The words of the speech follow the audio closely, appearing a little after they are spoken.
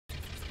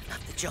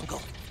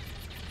jungle,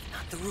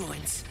 not the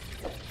ruins.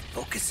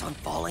 Focus on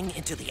falling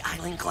into the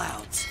island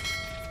clouds.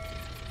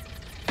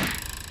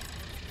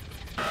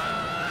 Oh,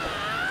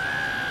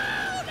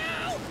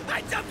 no!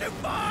 I jumped too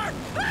far!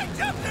 I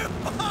jumped too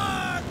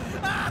far!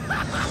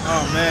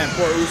 Oh, man,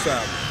 poor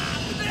Usopp.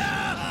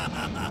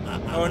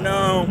 No! Oh,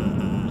 no.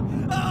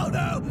 Oh,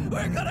 no!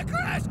 We're gonna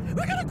crash!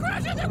 We're gonna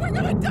crash and then we're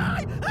gonna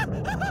die!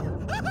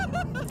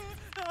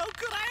 Oh,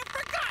 could I have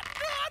forgotten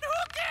to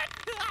unhook it?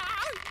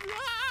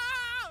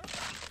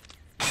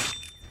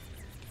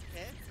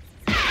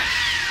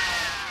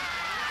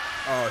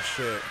 Oh,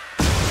 shit.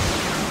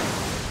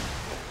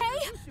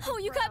 Oh,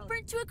 you got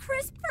burnt to a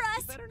crisp for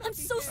us. I'm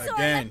so sorry.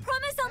 Again. I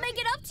promise I'll make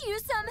it up to you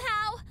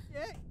somehow.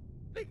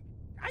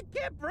 I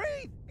can't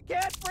breathe! I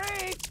can't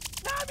breathe!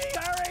 Nami,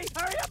 hurry!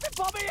 Hurry up and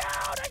pull me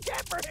out! I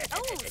can't breathe!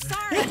 Oh,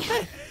 sorry.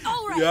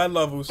 All right. Yeah, I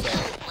love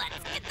Usopp. Let's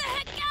get the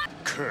heck out.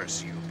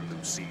 Curse you,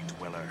 blue sea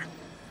dweller.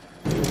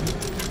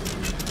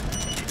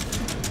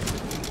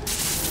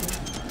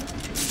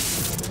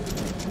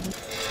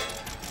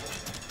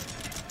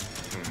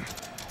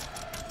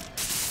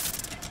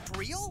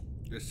 Real?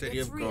 The city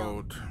It's of real,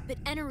 gold.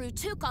 But Eneru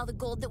took all the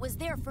gold that was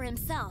there for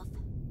himself.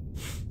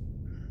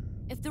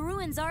 If the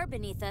ruins are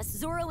beneath us,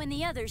 Zoro and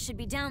the others should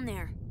be down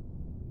there.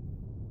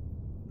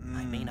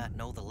 I may not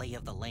know the lay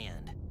of the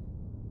land.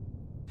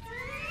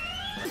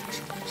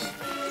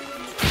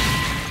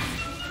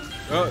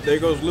 Oh, there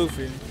goes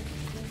Luffy.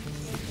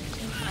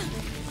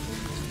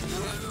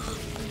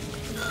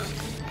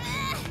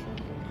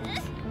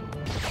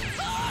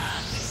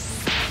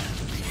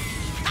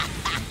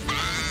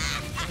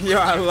 Yo,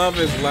 I love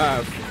his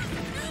laugh.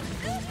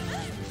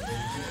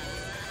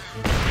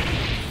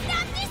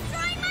 Stop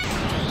destroying my...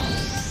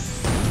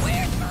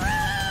 We're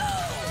through!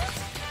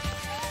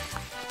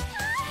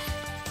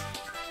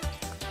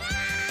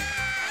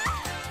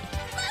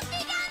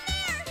 Luffy down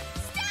there!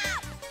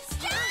 Stop!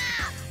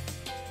 Stop!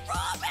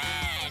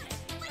 Robin!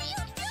 What are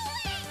you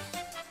doing?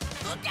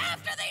 Look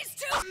after these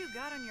two! What do you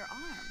got on your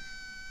arm?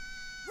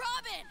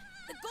 Robin!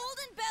 The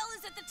golden bell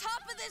is at the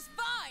top of this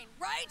vine,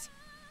 right?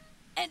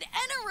 And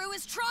Eneru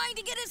is trying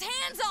to get his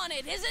hands on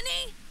it, isn't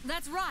he?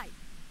 That's right.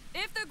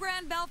 If the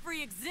Grand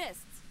Belfry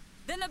exists,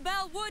 then the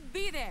bell would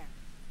be there.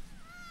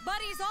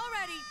 But he's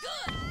already...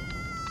 Good!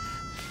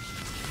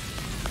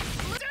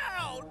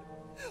 Down!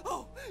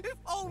 Oh, if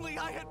only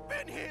I had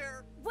been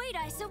here! Wait,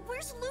 Isa,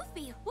 where's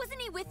Luffy?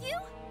 Wasn't he with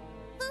you?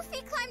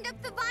 Luffy climbed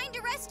up the vine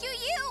to rescue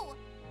you!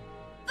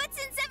 But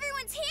since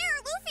everyone's here,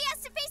 Luffy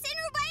has to face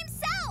Eneru by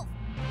himself!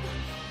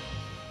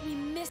 We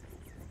missed...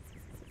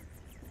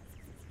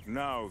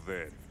 Now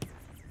then,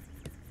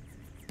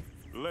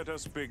 let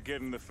us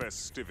begin the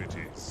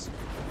festivities.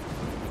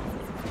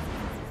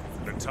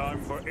 The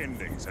time for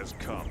endings has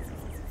come.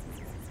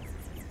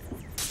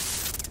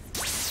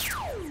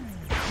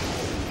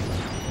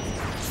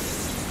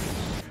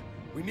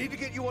 We need to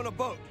get you on a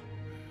boat.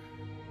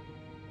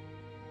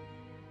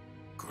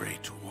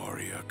 Great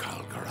warrior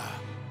Kalgara,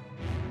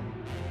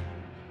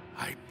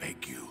 I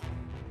beg you,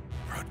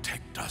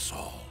 protect us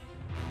all.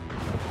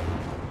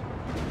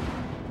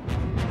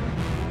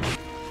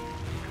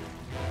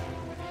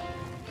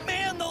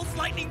 Man, those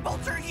lightning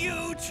bolts are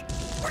huge!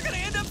 We're gonna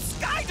end up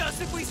sky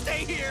dust if we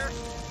stay here!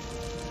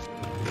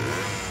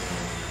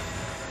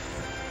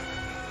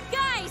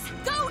 Guys,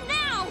 go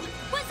now!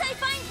 Once I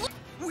find...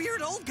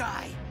 Weird old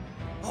guy!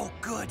 Oh,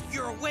 good,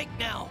 you're awake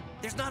now.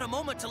 There's not a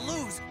moment to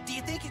lose. Do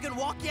you think you can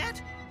walk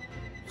yet?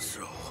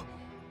 So,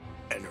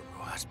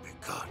 Eneru has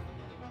begun.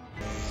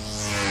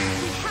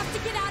 We have to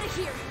get out of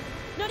here!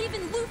 Not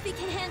even Luffy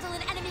can handle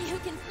an enemy who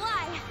can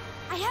fly!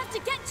 I have to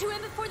get to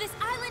him before this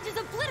island is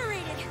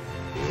obliterated!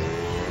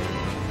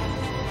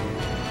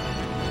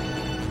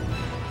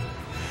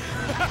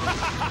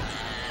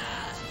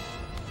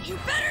 You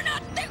better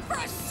not think for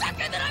a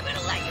second that I'm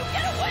gonna let you get